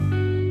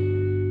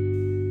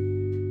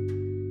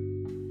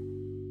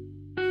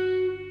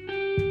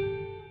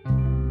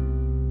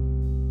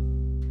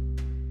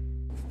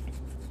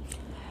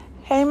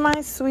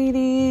my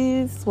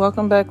sweeties.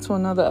 Welcome back to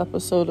another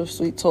episode of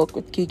Sweet Talk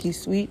with Kiki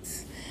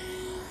Sweets.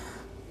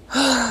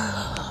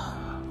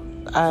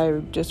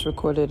 I just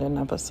recorded an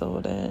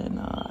episode and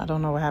I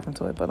don't know what happened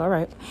to it, but all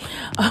right.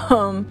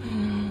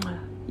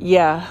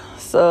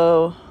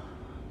 So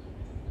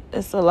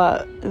it's a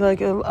lot. Like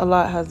a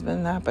lot has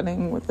been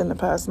happening within the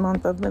past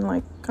month. I've been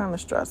like kind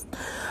of stressed.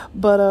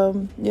 But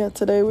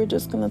today we're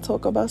just going to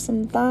talk about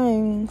some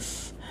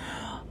things.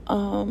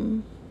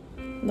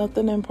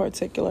 Nothing in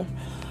particular.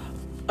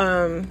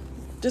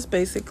 Just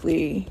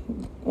basically,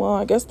 well,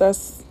 I guess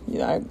that's,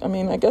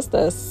 I guess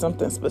that's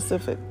something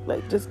specific,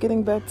 like just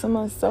getting back to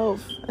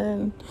myself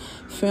and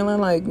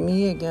feeling like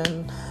me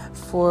again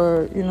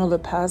for, the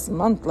past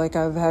month. Like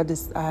I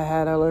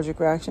had allergic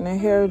reaction to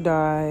hair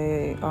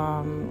dye.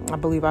 I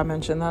believe I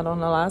mentioned that on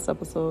the last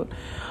episode.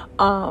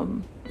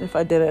 If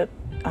I didn't,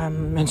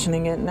 I'm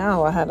mentioning it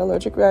now. I had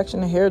allergic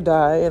reaction to hair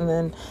dye, and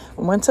then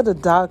went to the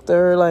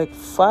doctor like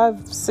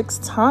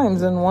 5-6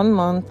 times in 1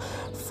 month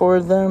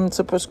for them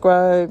to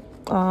prescribe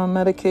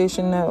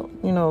medication that,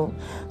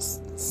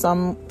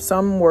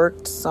 some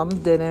worked, some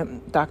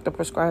didn't. Doctor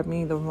prescribed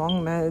me the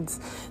wrong meds.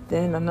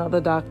 Then another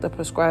doctor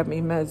prescribed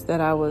me meds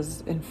that I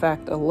was in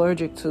fact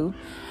allergic to.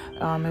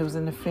 It was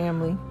in the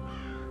family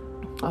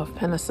of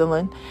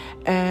penicillin,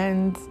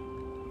 and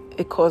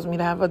it caused me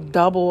to have a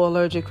double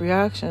allergic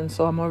reaction.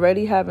 So I'm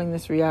already having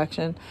this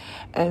reaction,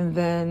 and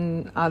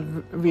then a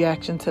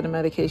reaction to the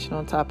medication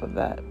on top of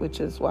that, which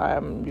is why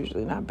I'm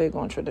usually not big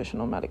on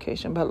traditional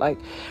medication. But like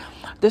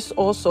this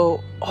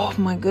also, oh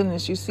my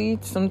goodness, you see,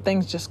 some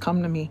things just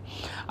come to me.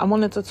 I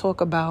wanted to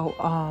talk about,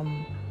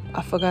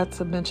 I forgot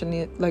to mention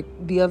it, like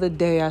the other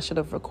day I should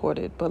have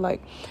recorded, but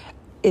like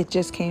it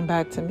just came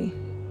back to me.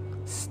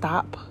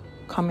 Stop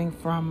coming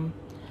from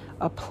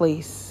a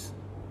place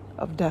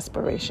of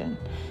desperation.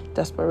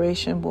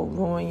 Desperation will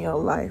ruin your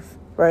life,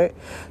 right?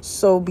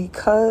 So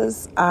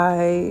because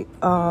I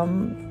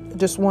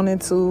just wanted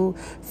to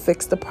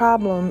fix the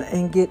problem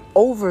and get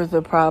over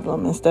the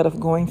problem instead of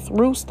going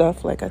through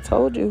stuff like I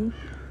told you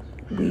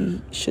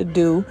we should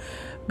do,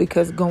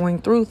 because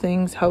going through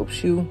things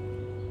helps you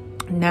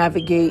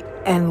navigate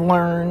and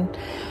learn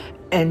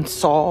and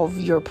solve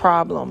your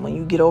problem. When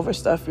you get over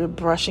stuff, you're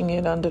brushing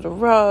it under the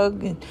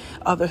rug, and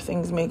other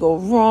things may go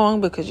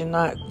wrong because you're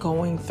not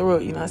going through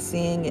it. You're not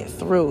seeing it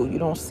through. You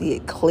don't see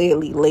it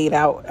clearly laid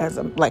out as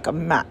like a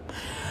map.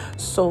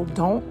 So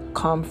don't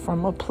come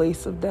from a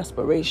place of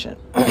desperation.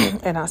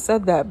 And I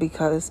said that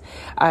because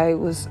I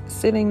was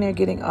sitting there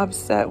getting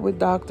upset with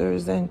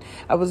doctors, and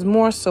I was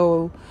more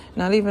so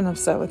not even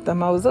upset with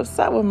them. I was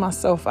upset with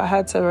myself. I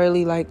had to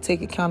really like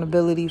take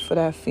accountability for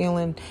that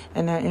feeling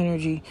and that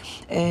energy.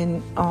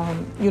 And,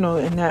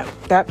 and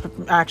that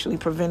actually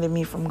prevented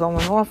me from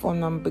going off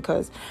on them,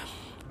 because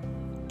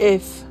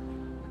if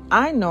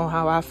I know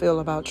how I feel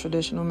about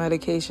traditional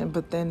medication,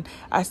 but then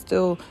I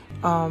still,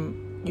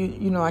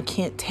 I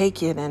can't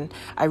take it and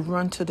I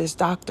run to this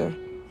doctor.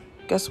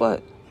 Guess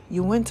what?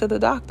 You went to the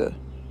doctor.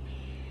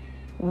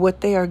 What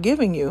they are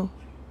giving you,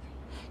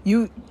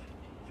 you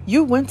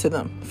went to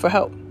them for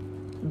help.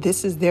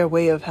 This is their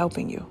way of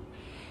helping you.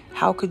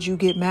 How could you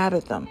get mad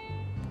at them?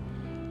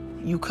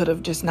 You could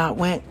have just not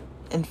went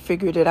and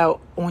figured it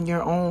out on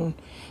your own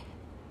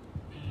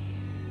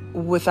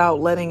without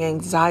letting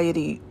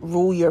anxiety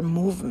rule your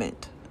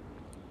movement.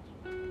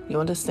 You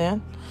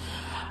understand?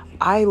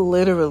 I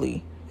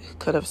literally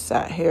could have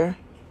sat here,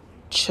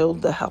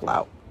 chilled the hell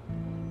out,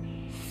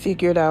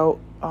 figured out,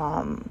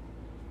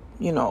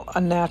 a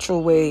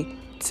natural way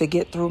to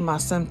get through my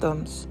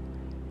symptoms.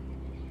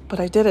 But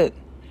I did it.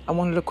 I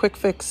wanted a quick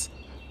fix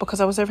because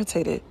I was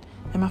irritated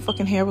and my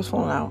fucking hair was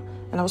falling out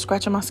and I was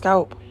scratching my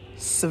scalp.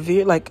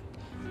 Severe, like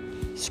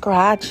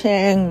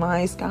scratching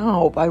my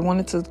scalp. I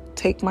wanted to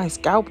take my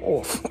scalp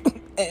off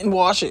and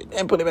wash it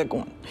and put it back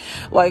on.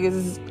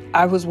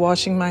 I was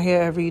washing my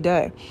hair every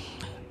day.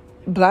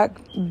 Black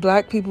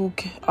people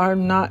are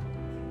not,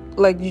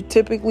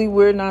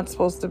 we're not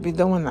supposed to be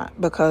doing that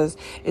because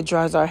it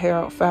dries our hair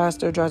out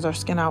faster, dries our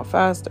skin out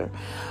faster.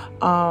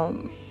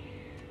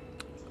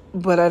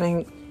 But I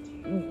think,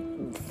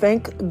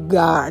 thank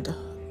God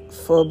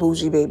for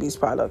Bougie Babies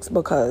products,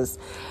 because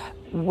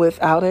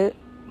without it,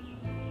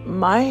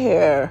 my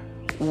hair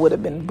would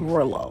have been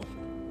Brillo.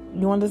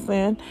 You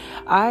understand?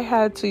 I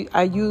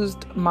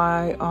used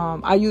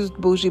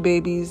Bougie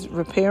Babies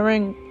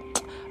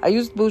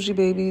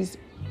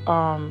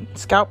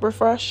Scalp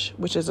Refresh,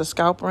 which is a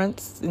scalp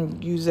rinse,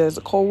 and use it as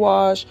a cold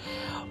wash.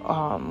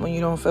 When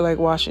you don't feel like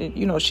washing,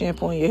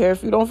 shampooing your hair.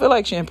 If you don't feel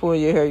like shampooing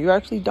your hair, you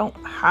actually don't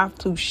have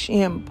to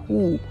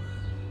shampoo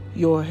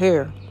your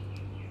hair.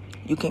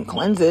 You can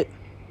cleanse it.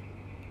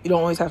 You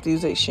don't always have to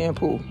use a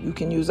shampoo. You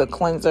can use a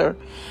cleanser.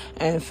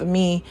 And for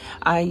me,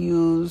 I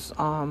use,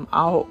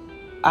 I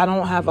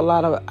don't have a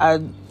lot of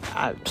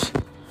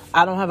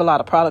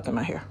product in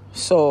my hair.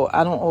 So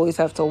I don't always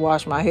have to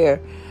wash my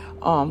hair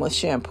with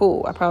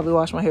shampoo. I probably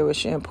wash my hair with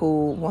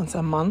shampoo once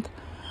a month.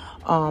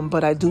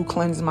 But I do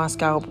cleanse my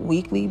scalp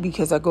weekly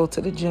because I go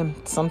to the gym.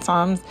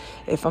 Sometimes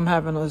if I'm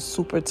having a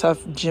super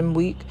tough gym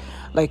week,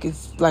 like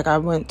it's like I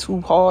went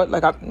too hard,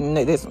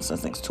 there's no such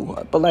thing as too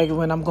hard, but like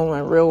when I'm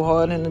going real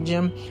hard in the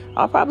gym,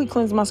 I'll probably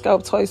cleanse my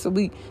scalp twice a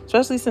week,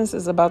 especially since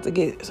it's about to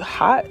get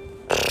hot.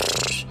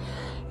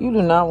 You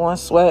do not want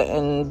sweat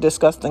and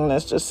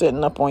disgustingness just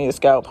sitting up on your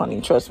scalp, honey.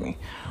 Trust me.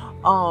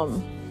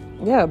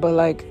 Yeah, but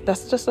like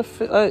that's just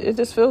it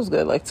just feels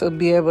good, like to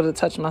be able to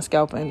touch my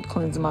scalp and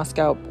cleanse my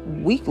scalp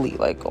weekly,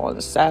 like on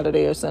a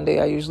Saturday or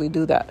Sunday. I usually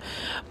do that,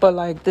 but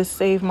like this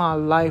saved my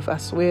life. I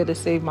swear, this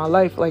saved my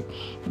life. Like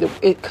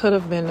it could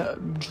have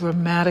been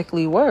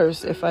dramatically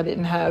worse if I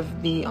didn't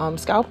have the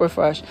scalp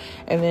refresh,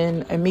 and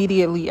then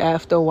immediately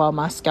after, while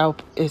my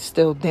scalp is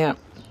still damp,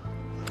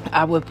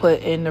 I would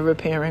put in the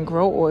Repair and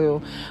Grow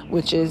oil,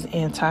 which is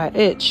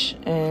anti-itch,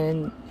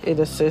 and it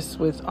assists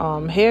with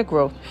hair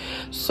growth.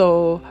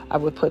 So I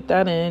would put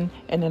that in,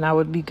 and then I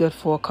would be good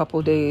for a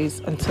couple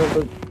days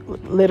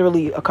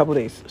literally a couple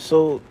days.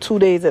 So 2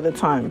 days at a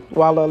time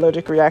while the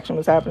allergic reaction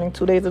was happening.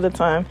 2 days at a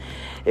time,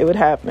 it would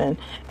happen.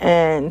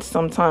 And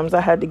sometimes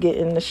I had to get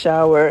in the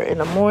shower in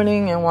the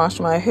morning and wash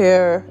my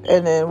hair,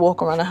 and then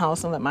walk around the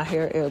house and let my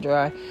hair air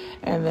dry.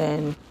 And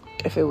then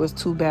if it was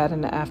too bad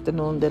in the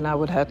afternoon, then I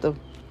would have to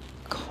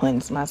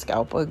cleanse my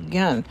scalp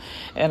again.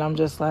 And I'm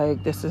just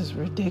like, this is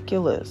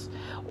ridiculous.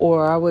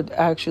 Or I would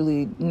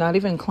actually not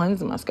even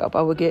cleanse my scalp.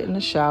 I would get in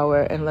the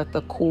shower and let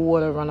the cool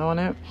water run on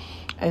it,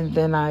 and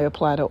then I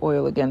apply the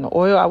oil again. The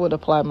oil, I would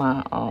apply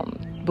my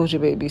Bougie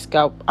Baby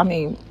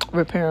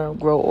Repair and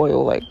Grow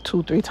oil like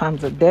 2-3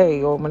 times a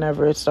day, or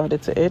whenever it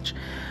started to itch.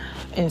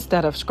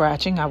 Instead of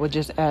scratching, I would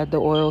just add the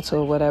oil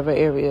to whatever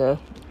area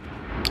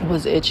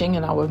was itching,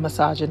 and I would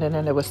massage it, and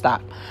then it would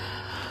stop.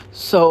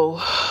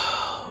 So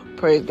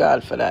praise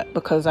God for that,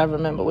 because I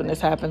remember when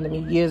this happened to me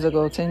years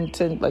ago, 10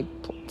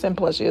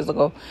 plus years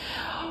ago,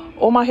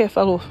 all my hair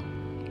fell off.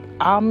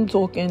 I'm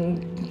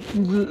talking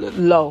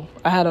low.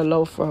 I had a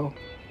low fro,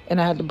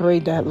 and I had to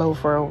braid that low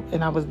fro,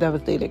 and I was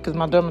devastated because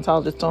my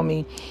dermatologist told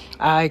me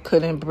I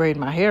couldn't braid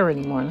my hair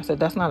anymore, and I said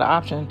that's not an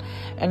option.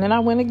 And then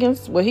I went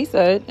against what he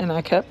said, and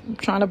I kept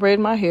trying to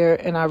braid my hair,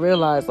 and I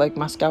realized like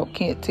my scalp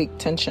can't take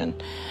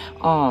tension.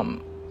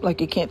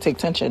 It can't take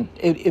tension.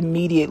 It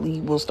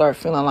immediately will start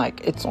feeling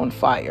like it's on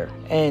fire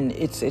and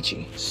it's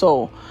itchy.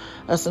 So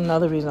that's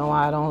another reason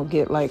why I don't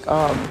get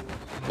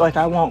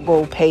I won't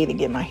go pay to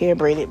get my hair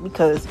braided,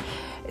 because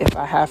if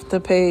I have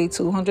to pay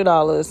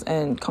 $200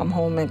 and come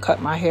home and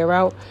cut my hair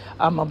out,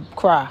 I'ma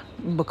cry,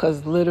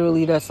 because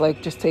literally that's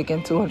like just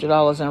taking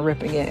 $200 and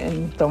ripping it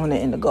and throwing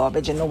it in the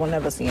garbage and no one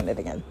ever seeing it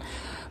again.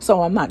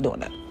 So I'm not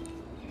doing that.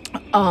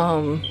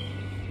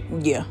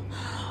 Yeah.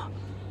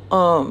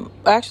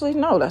 Actually,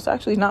 no, that's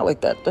actually not like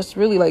that. That's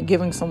really like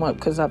giving someone,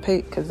 because I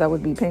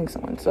would be paying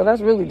someone. So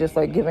that's really just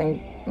like giving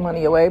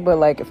money away. But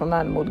like, if I'm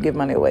not in the mood to give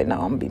money away,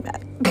 no, I'm gonna be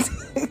mad.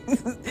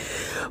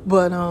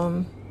 But,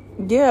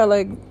 yeah,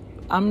 like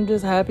I'm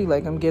just happy.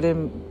 Like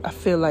I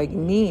feel like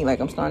me, like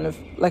I'm starting to,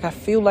 I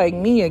feel like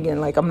me again.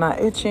 Like I'm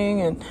not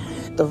itching, and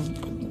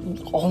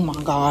oh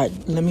my God,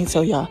 let me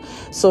tell y'all.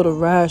 So the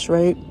rash,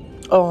 right?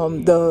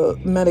 The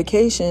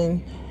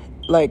medication,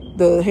 like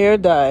the hair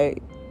dye,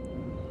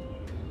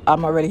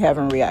 I'm already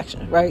having a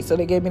reaction, right? So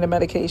they gave me the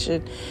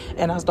medication,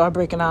 and I start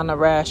breaking out in a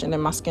rash, and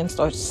then my skin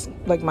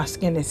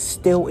is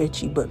still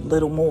itchy, but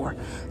little more.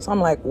 So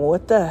I'm like,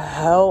 what the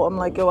hell? I'm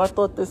like, I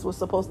thought this was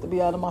supposed to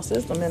be out of my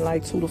system in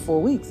like 2 to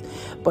 4 weeks,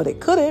 but it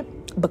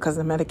couldn't, because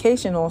the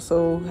medication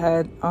also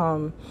had,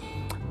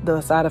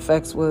 the side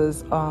effects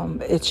was,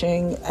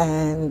 itching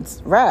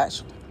and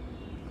rash.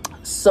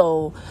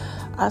 So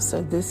I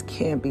said, this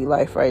can't be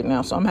life right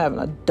now. So I'm having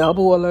a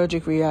double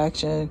allergic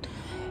reaction.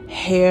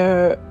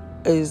 Hair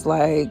is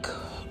like,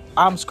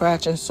 I'm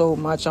scratching so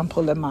much, I'm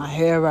pulling my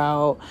hair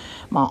out.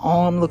 My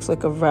arm looks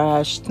like a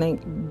rash.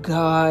 Thank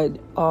God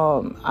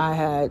I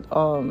had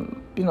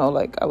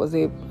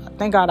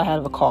thank God I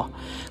had a car,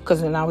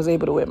 because then I was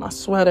able to wear my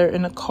sweater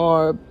in the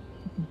car,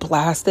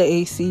 blast the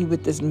AC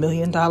with this $1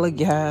 million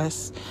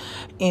gas,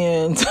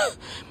 and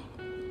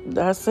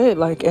that's it.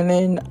 Like, and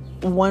then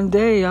one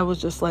day I was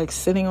just like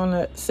sitting in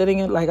the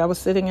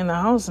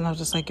house, and I was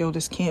just like,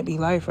 this can't be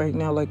life right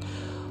now. Like,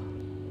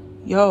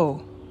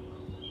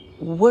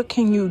 what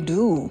can you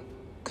do?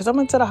 Because I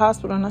went to the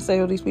hospital and I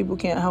said, these people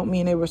can't help me.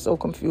 And they were so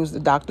confused. The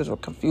doctors were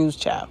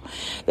confused, child.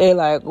 They're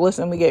like,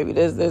 listen, we gave you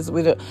this.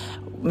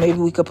 Maybe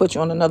we could put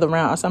you on another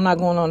round. I said, I'm not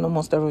going on no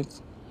more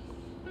steroids.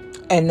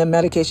 And the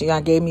medication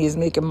y'all gave me is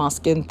making my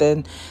skin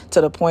thin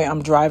to the point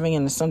I'm driving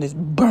and the sun is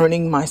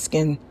burning my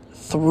skin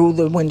through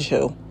the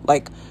windshield.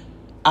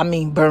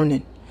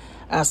 Burning.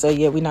 I said,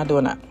 yeah, we're not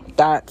doing that.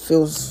 That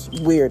feels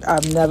weird.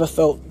 I've never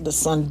felt the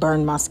sun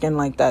burn my skin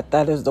like that.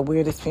 That is the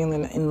weirdest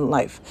feeling in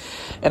life.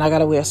 And I got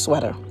to wear a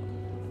sweater.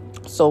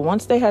 So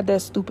once they had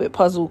that stupid,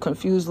 puzzled,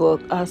 confused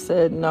look, I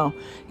said no.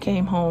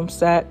 Came home,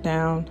 sat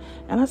down,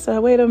 and I said,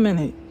 wait a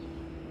minute.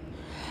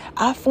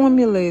 I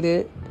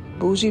formulated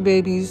Bougie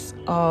Baby's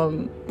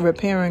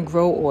Repair and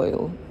Grow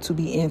oil to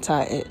be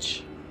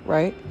anti-itch,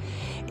 right?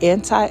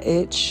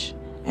 Anti-itch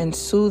and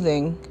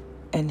soothing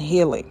and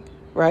healing,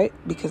 right?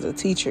 Because of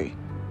tea tree,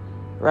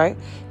 right?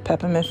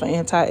 Peppermint for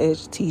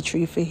anti-itch, tea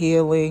tree for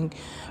healing,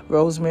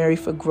 rosemary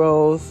for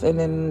growth, and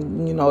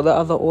then, the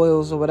other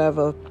oils or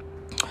whatever.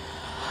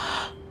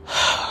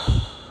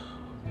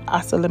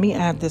 I said, let me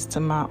add this to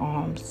my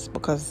arms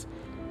because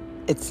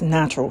it's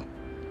natural.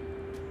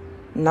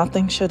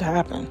 Nothing should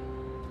happen,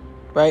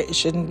 right? It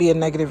shouldn't be a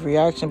negative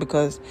reaction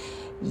because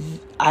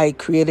I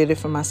created it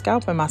for my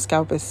scalp, and my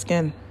scalp is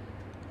skin.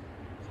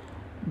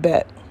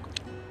 Bet.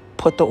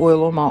 Put the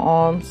oil on my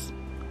arms.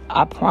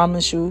 I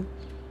promise you.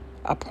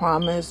 I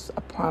promise.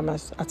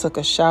 I took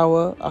a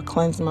shower. I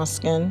cleansed my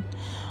skin.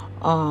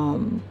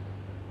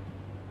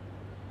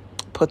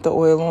 Put the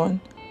oil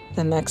on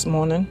the next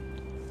morning.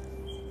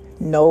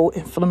 No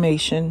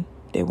inflammation.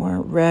 They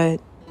weren't red.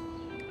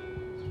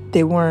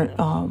 They weren't,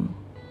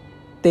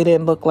 they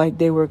didn't look like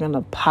they were going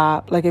to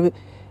pop. Like it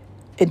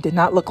did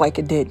not look like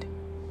it did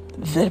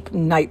the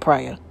night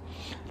prior.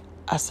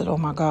 I said, oh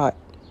my God,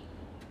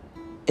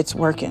 it's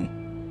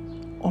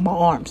working on my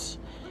arms,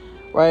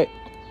 right?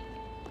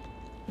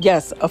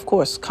 Yes, of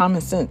course,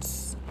 common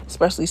sense,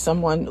 especially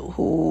someone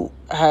who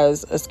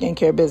has a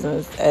skincare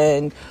business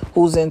and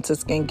who's into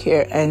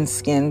skincare and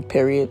skin,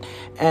 period,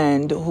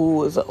 and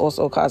who is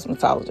also a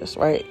cosmetologist,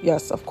 right?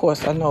 Yes, of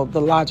course, I know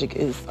the logic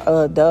is,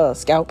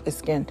 scalp is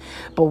skin.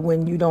 But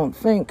when you don't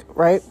think,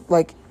 right?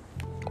 Like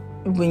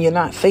when you're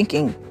not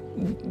thinking,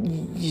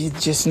 you're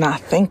just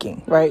not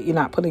thinking, right? You're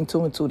not putting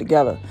two and two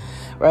together,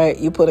 right?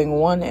 You're putting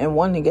one and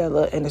one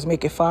together and it's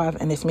making five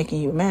and it's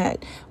making you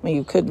mad when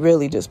you could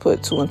really just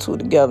put two and two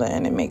together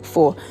and it make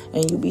four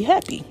and you be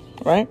happy,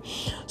 right?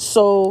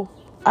 So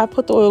I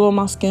put the oil on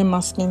my skin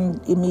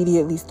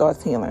immediately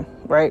starts healing,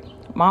 right?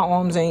 My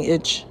arms ain't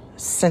itch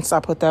since I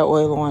put that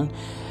oil on.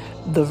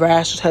 The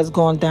rash has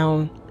gone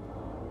down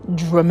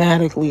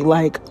dramatically,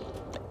 like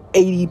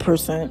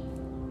 80%.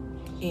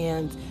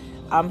 And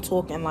I'm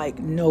talking like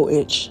no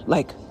itch,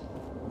 like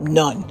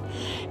none.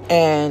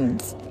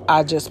 And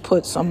I just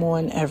put some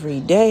on every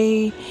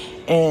day,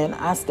 and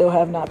I still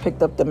have not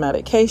picked up the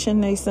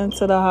medication they sent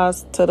to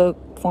the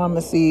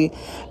pharmacy.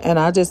 And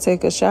I just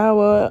take a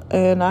shower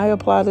and I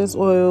apply this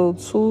oil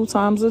 2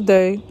 times a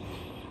day,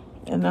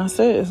 and that's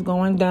it. It's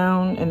going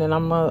down. And then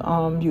I'm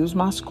gonna use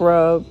my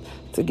scrub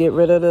to get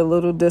rid of the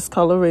little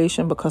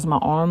discoloration because my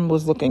arm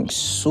was looking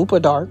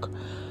super dark.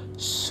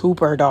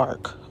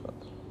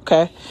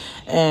 Okay.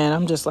 And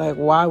I'm just like,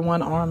 why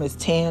one arm is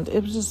tanned?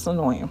 It was just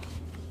annoying.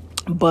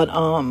 But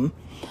I'm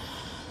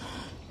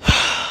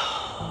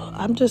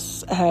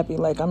just happy.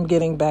 Like, I'm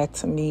getting back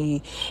to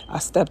me. I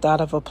stepped out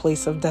of a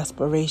place of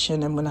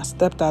desperation. And when I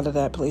stepped out of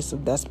that place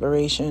of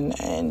desperation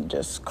and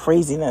just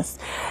craziness,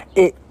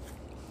 it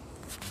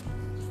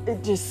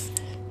just,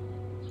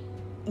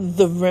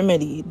 the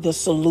remedy, the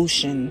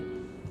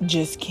solution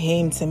just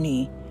came to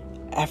me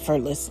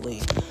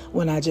effortlessly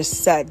when I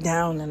just sat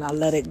down and I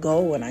let it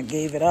go and I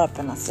gave it up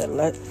and I said,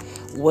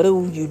 what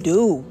do you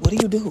do? What do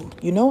you do?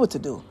 You know what to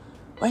do.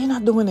 Why are you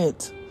not doing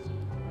it?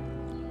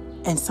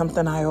 And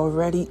something I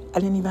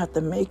didn't even have to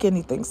make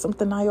anything.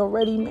 Something I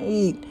already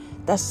made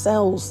that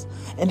sells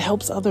and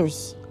helps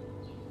others.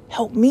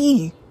 Help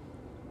me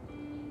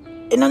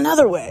in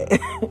another way.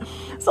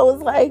 So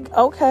it's like,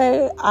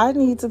 okay, I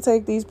need to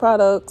take these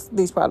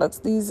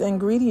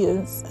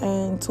ingredients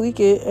and tweak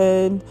it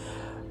and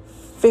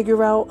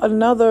figure out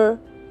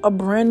a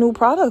brand new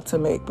product to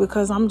make,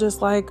 because I'm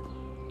just like,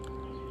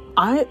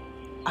 I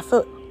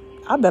feel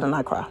I better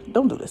not cry.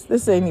 Don't do this.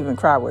 This ain't even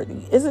cry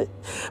worthy, is it?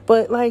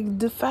 But like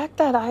the fact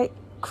that I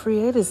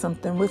created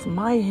something with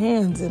my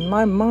hands and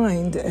my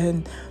mind,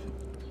 and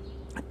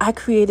I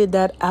created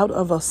that out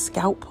of a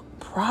scalp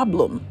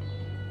problem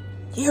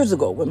years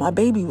ago when my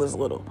baby was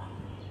little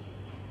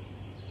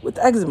with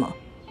eczema.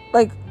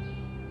 Like,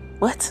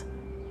 what?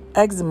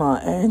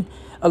 Eczema and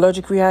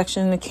allergic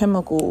reaction to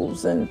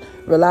chemicals and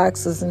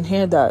relaxers and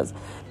hair dyes.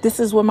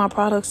 This is what my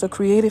products are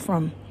created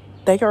from.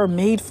 They are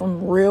made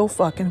from real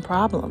fucking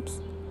problems.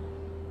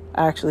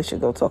 I actually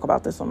should go talk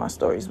about this on my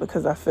stories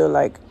because I feel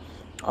like,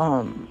 you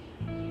know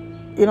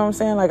what I'm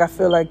saying? Like, I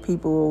feel like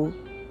people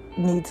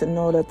need to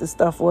know that the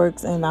stuff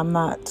works, and I'm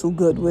not too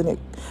good when it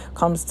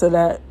comes to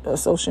that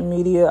social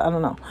media. I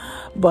don't know.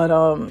 But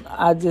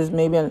I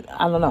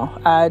don't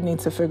know. I need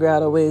to figure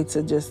out a way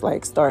to just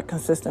like start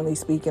consistently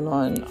speaking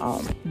on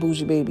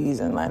bougie babies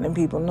and letting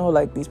people know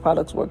like these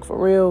products work for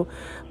real,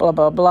 blah,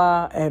 blah,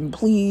 blah. And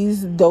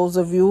please, those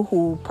of you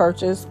who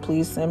purchase,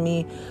 please send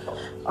me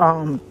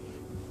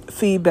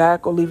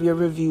feedback or leave your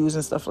reviews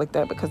and stuff like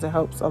that, because it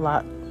helps a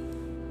lot.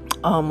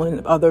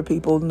 When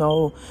people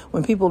know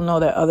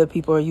that other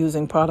people are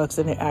using products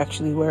and they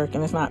actually work,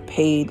 and it's not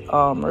paid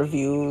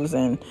reviews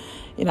and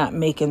you're not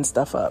making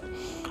stuff up.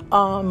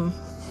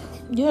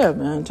 Yeah,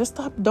 man, just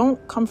stop. Don't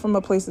come from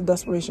a place of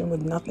desperation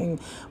with nothing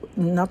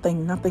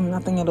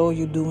at all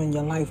you do in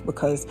your life,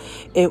 because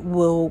it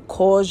will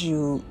cause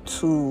you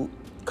to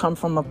come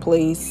from a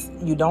place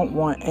you don't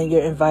want, and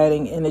you're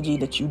inviting energy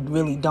that you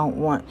really don't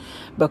want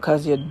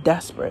because you're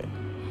desperate.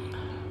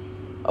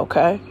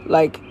 Okay?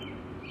 Like,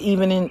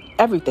 even in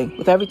everything,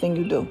 with everything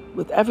you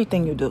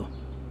do,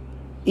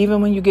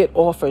 Even when you get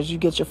offers, you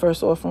get your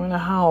first offer on a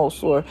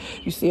house or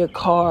you see a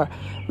car.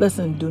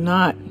 Listen, do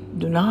not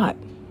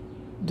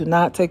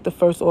take the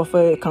first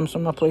offer. It comes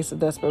from a place of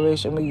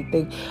desperation where you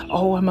think,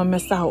 oh, I'm going to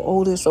miss out.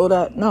 Oh, this, oh,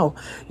 that. No,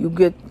 you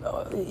get,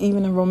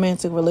 even in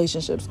romantic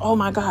relationships, oh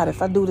my God,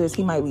 if I do this,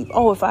 he might leave.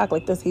 Oh, if I act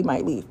like this, he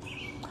might leave.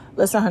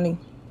 Listen, honey,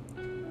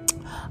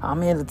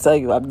 I'm here to tell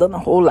you, I've done a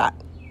whole lot.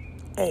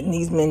 And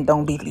these men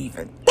don't be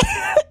leaving.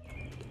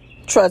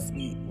 Trust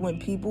me, when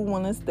people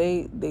want to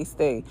stay, they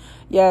stay.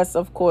 Yes,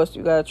 of course,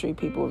 you got to treat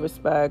people with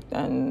respect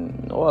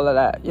and all of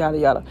that, yada,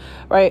 yada,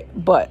 right?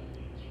 But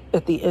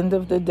at the end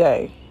of the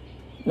day,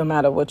 no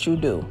matter what you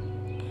do,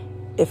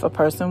 if a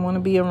person want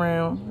to be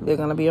around, they're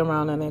going to be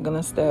around and they're going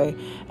to stay.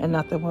 And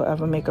nothing will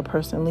ever make a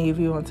person leave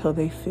you until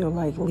they feel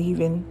like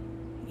leaving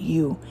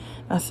you.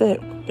 That's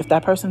it. If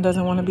that person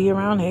doesn't want to be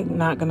around, they're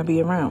not going to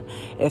be around.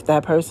 If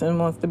that person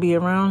wants to be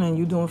around and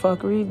you doing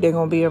fuckery, they're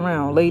going to be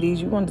around. Ladies,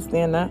 you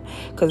understand that?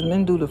 Because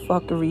men do the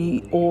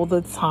fuckery all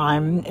the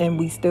time and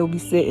we still be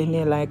sitting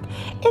there like,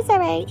 it's all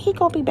right, he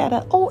going to be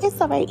better. Oh, it's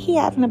all right, he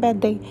having a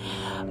bad day.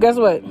 Guess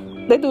what?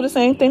 They do the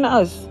same thing to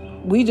us.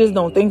 We just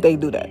don't think they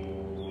do that.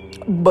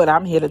 But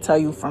I'm here to tell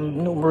you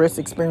from numerous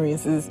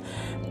experiences,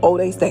 oh,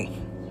 they stay.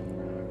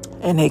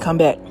 And they come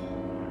back.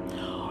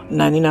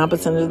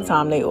 99% of the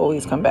time, they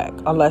always come back.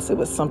 Unless it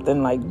was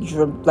something like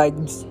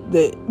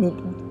the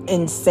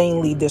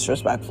insanely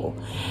disrespectful.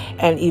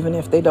 And even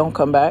if they don't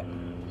come back,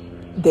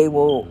 they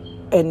will,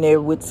 and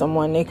they're with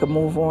someone, they could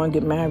move on,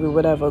 get married,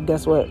 whatever.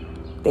 Guess what?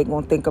 They're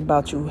going to think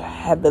about you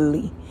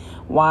heavily.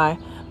 Why?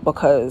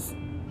 Because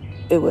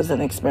it was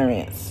an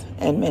experience.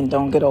 And men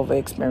don't get over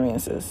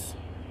experiences.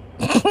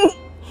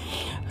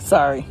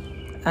 Sorry.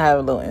 I have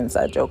a little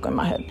inside joke in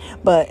my head.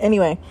 But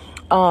anyway,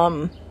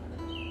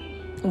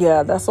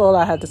 yeah, that's all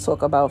I had to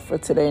talk about for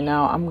today.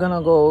 Now, I'm going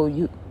to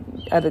go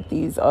edit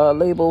these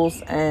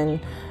labels and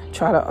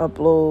try to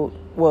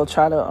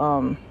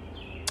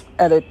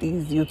edit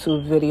these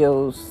YouTube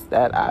videos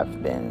that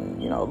I've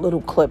been,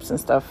 little clips and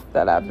stuff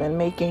that I've been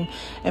making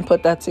and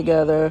put that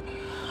together.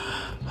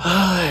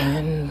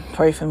 And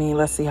pray for me.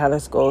 Let's see how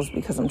this goes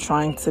because I'm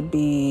trying to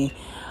be,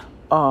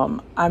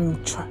 I'm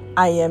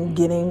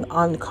getting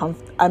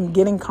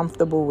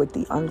comfortable with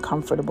the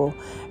uncomfortable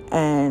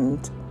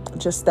and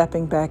just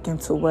stepping back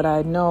into what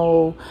I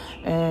know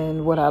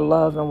and what I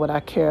love and what I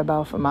care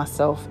about for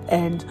myself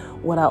and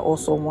what I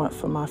also want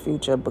for my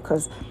future,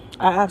 because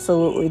I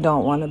absolutely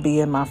don't want to be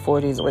in my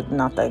 40s with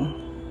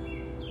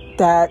nothing.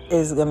 That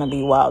is going to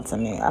be wild to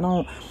me. I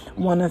don't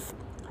want to,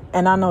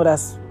 and I know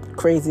that's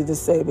crazy to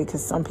say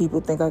because some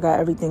people think I got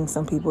everything,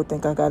 some people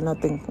think I got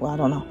nothing. Well, I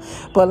don't know,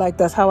 but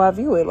that's how I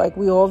view it.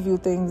 We all view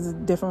things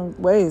different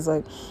ways.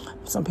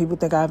 Some people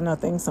think I have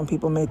nothing, some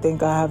people may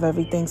think I have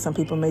everything, some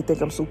people may think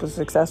I'm super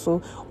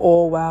successful,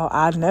 or while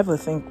I never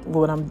think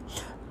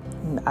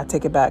I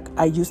take it back.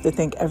 I used to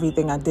think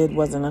everything I did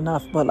wasn't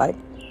enough, but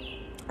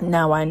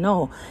now I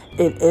know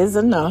it is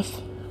enough,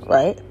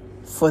 right,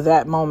 for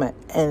that moment.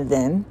 And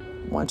then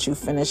once you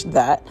finish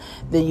that,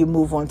 then you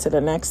move on to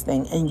the next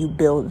thing and you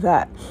build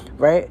that,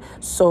 right?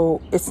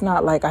 So it's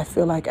not like I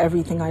feel like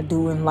everything I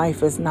do in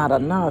life is not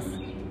enough.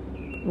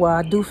 Well,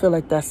 I do feel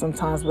like that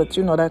sometimes, but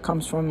that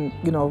comes from,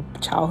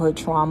 childhood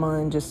trauma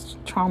and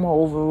just trauma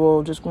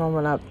overall, just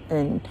growing up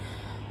and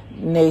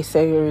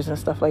naysayers and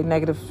stuff like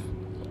negative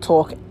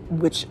talk,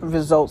 which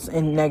results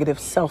in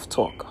negative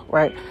self-talk,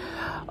 right?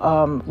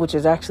 Which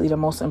is actually the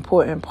most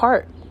important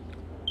part.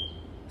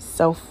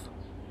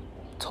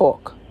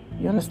 Self-talk.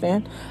 You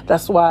understand?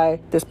 That's why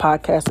this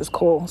podcast is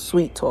called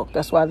Sweet Talk.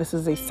 That's why this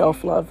is a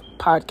self-love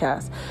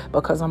podcast,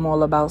 because I'm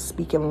all about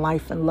speaking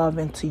life and love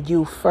into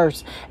you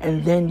first.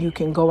 And then you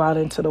can go out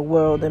into the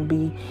world and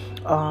be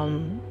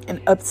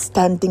an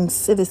upstanding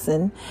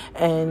citizen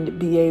and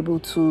be able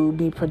to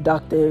be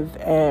productive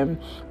and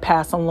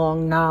pass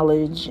along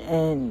knowledge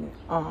and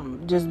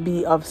just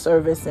be of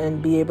service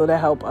and be able to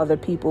help other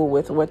people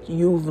with what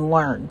you've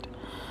learned.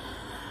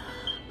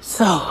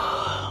 So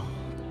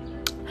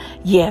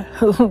yeah,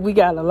 we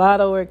got a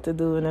lot of work to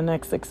do in the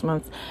next 6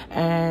 months,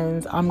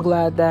 and I'm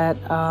glad that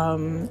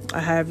I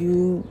have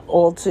you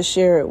all to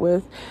share it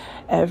with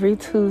every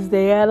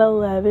Tuesday at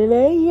 11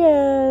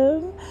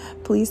 a.m.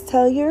 Please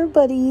tell your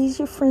buddies,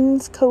 your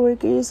friends,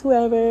 coworkers,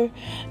 whoever,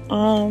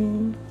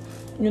 and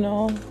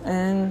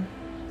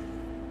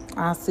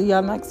I'll see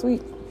y'all next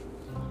week.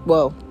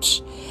 Well,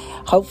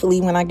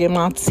 hopefully when I get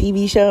my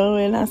TV show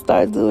and I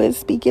start doing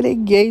speaking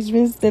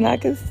engagements, then I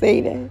can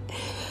say that.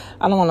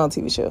 I don't want no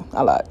TV show.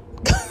 I lied.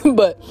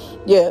 But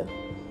yeah,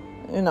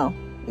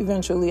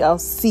 eventually I'll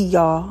see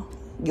y'all.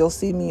 You'll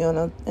see me in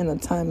a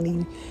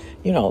timely,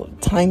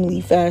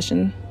 timely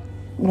fashion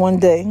one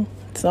day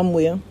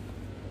somewhere.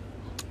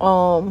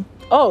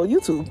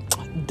 YouTube.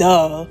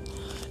 Duh.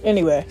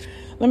 Anyway,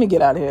 let me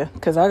get out of here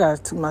because I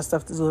got too much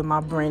stuff to do and my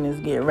brain is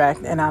getting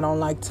racked and I don't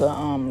like to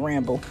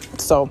ramble.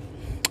 So,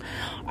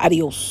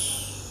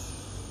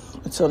 adios.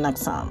 Until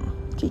next time,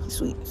 Kiki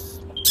Sweets.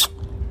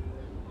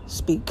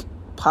 Speak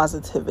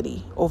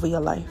positivity over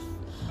your life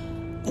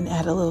and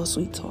add a little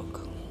sweet talk.